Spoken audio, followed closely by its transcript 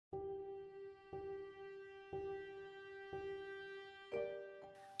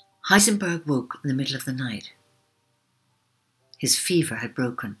Heisenberg woke in the middle of the night. His fever had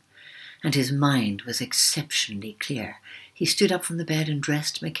broken, and his mind was exceptionally clear. He stood up from the bed and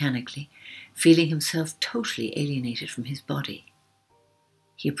dressed mechanically, feeling himself totally alienated from his body.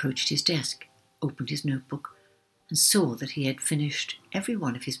 He approached his desk, opened his notebook, and saw that he had finished every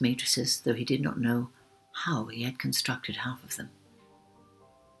one of his matrices, though he did not know how he had constructed half of them.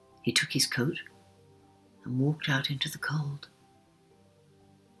 He took his coat and walked out into the cold.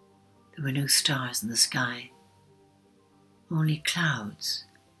 There were no stars in the sky, only clouds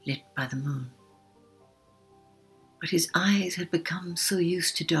lit by the moon. But his eyes had become so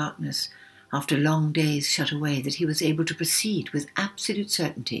used to darkness after long days shut away that he was able to proceed with absolute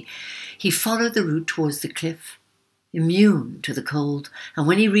certainty. He followed the route towards the cliff, immune to the cold, and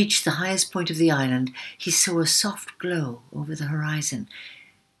when he reached the highest point of the island, he saw a soft glow over the horizon,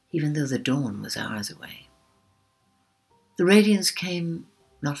 even though the dawn was hours away. The radiance came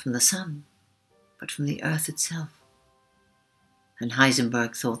not from the sun, but from the earth itself. And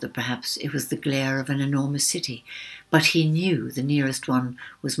Heisenberg thought that perhaps it was the glare of an enormous city, but he knew the nearest one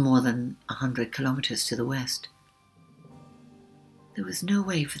was more than 100 kilometers to the west. There was no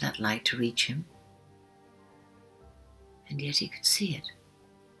way for that light to reach him, and yet he could see it.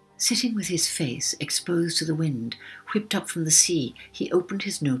 Sitting with his face exposed to the wind, whipped up from the sea, he opened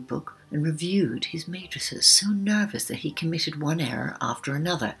his notebook and reviewed his matrices, so nervous that he committed one error after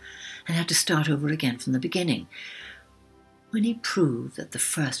another and had to start over again from the beginning. When he proved that the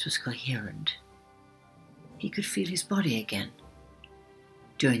first was coherent, he could feel his body again.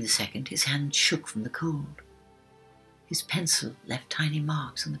 During the second, his hand shook from the cold. His pencil left tiny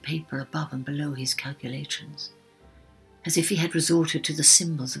marks on the paper above and below his calculations, as if he had resorted to the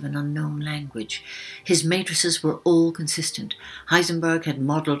symbols of an unknown language. His matrices were all consistent. Heisenberg had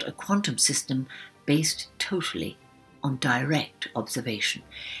modelled a quantum system based totally on direct observation.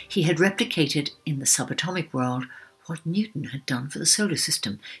 He had replicated in the subatomic world what Newton had done for the solar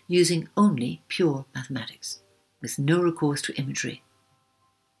system, using only pure mathematics, with no recourse to imagery.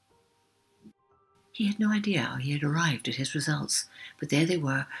 He had no idea how he had arrived at his results, but there they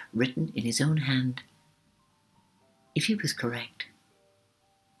were, written in his own hand. If he was correct,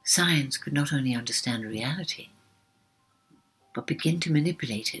 science could not only understand reality, but begin to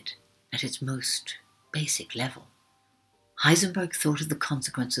manipulate it at its most basic level. Heisenberg thought of the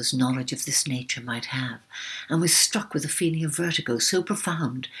consequences knowledge of this nature might have, and was struck with a feeling of vertigo so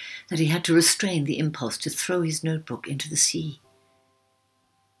profound that he had to restrain the impulse to throw his notebook into the sea.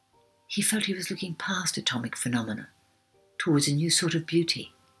 He felt he was looking past atomic phenomena, towards a new sort of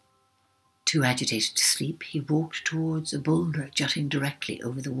beauty. Too agitated to sleep, he walked towards a boulder jutting directly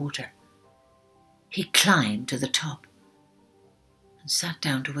over the water. He climbed to the top and sat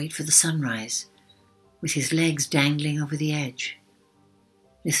down to wait for the sunrise, with his legs dangling over the edge,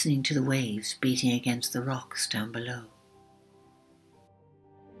 listening to the waves beating against the rocks down below.